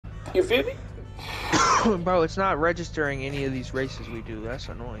You feel me? Bro, it's not registering any of these races we do. That's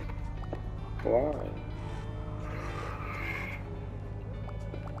annoying. Why?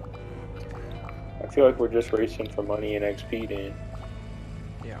 I feel like we're just racing for money and XP, then.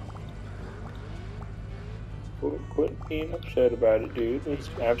 Yeah. Quit being upset about it, dude. Let's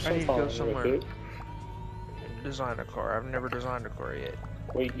have I some need to go fun with somewhere it. and design a car. I've never designed a car yet.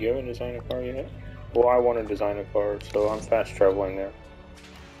 Wait, you haven't designed a car yet? Well, I want to design a car, so I'm fast traveling there.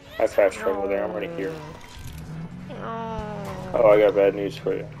 I fast travel there. I'm right here. Oh, I got bad news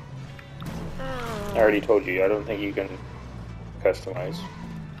for you. I already told you. I don't think you can customize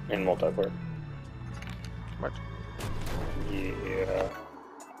in multiplayer. What? Yeah.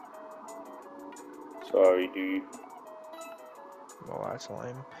 Sorry, dude. Well, that's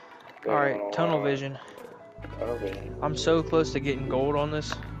lame. Alright, tunnel vision. I'm so close to getting gold on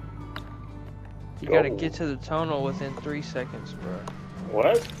this. You gotta get to the tunnel within 3 seconds, bro.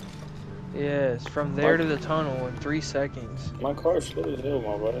 What? Yes, from there to the tunnel in 3 seconds. My car's slow as hell,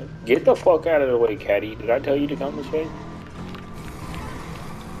 my brother. Get the fuck out of the way, Caddy. Did I tell you to come this way?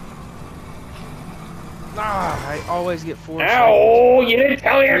 Ah, I always get 4 seconds. Ow! You didn't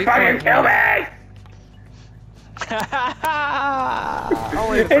tell me to fucking kill me!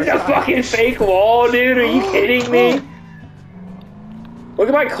 It's a fucking fake wall, dude. Are you kidding me? Look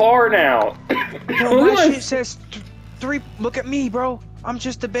at my car now. Bro, my shit says 3. Look at me, bro. I'm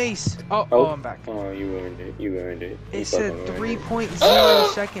just a base. Oh, I'm back. Oh, you ruined it. You ruined it. It said 3.0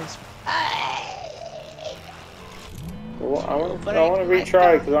 seconds. Well, I want to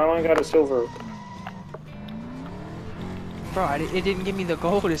retry because I only got a silver. Bro, it didn't give me the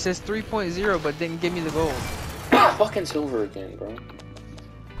gold. It says 3.0, but didn't give me the gold. Fucking silver again, bro.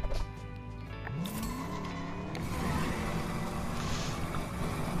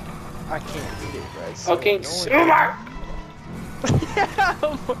 I can't read it, bro. Fucking silver!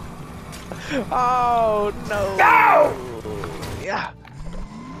 Oh, no. No! Yeah.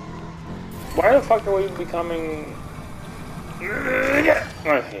 Why the fuck are we becoming...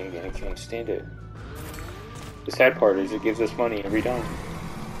 I can't stand it. The sad part is it gives us money every time.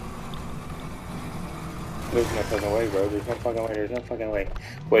 There's no fucking way, bro. There's no fucking way. There's no fucking way.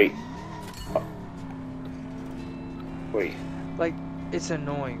 Wait. Wait. Like, it's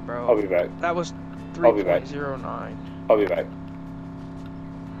annoying, bro. I'll be back. That was 3.09. I'll be back. I'll be back.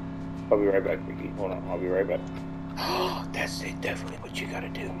 I'll be right back, Ricky. Hold on. I'll be right back. That's it. Definitely what you gotta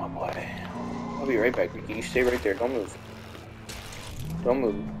do, my boy. I'll be right back, Ricky. You stay right there. Don't move. Don't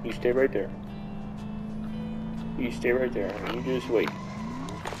move. You stay right there. You stay right there. You just wait.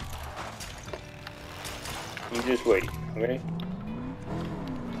 You just wait. Okay?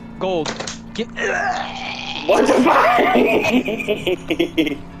 Gold. Get. What the fuck?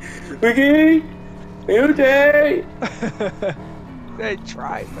 Ricky? You okay? They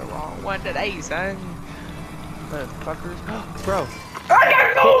tried the wrong one today, son. Motherfuckers. Bro. I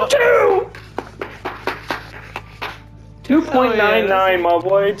got gold too! 2.99, my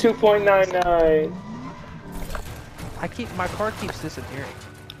boy. 2.99. My car keeps disappearing.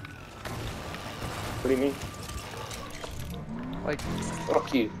 What do you mean? Like.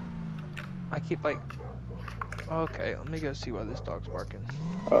 Fuck you. I keep like. Okay, let me go see why this dog's barking.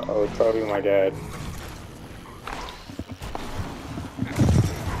 Uh-oh, it's probably my dad.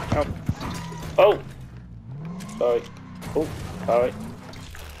 Oh. Oh! Sorry. Oh, sorry.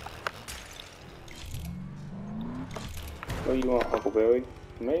 What do you want, Huckleberry?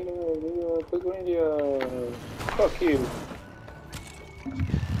 Mega, Big India. Fuck you.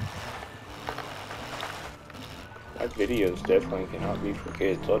 My videos definitely cannot be for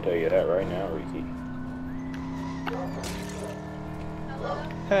kids, I'll tell you that right now, Ricky.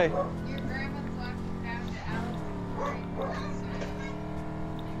 Hey. Your grandma's walking down to Alice.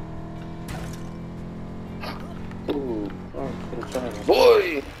 Ooh, I'm trying to...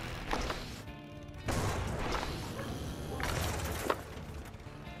 Boy!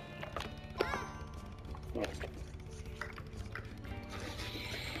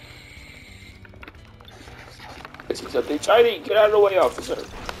 This is a big shiny! Get out of the way, officer!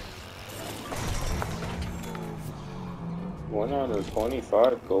 1 out of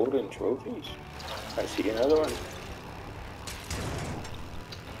 25 golden trophies. I see another one.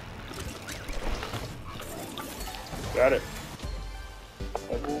 Got it.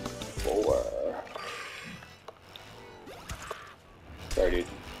 Level 4. Sorry, dude.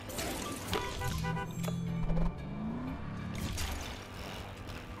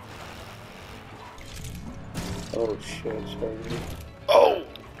 Oh shit, sorry, dude. Oh!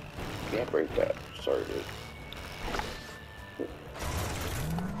 Can't break that. Sorry, dude.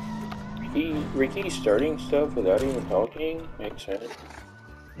 Ricky starting stuff without even talking makes sense.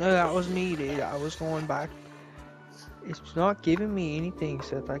 No, that was me, dude. I was going back. It's not giving me anything,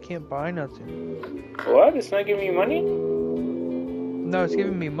 Seth. I can't buy nothing. What? It's not giving you money? No, it's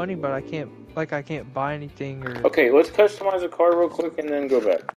giving me money, but I can't buy anything or... Okay, let's customize a car real quick and then go back.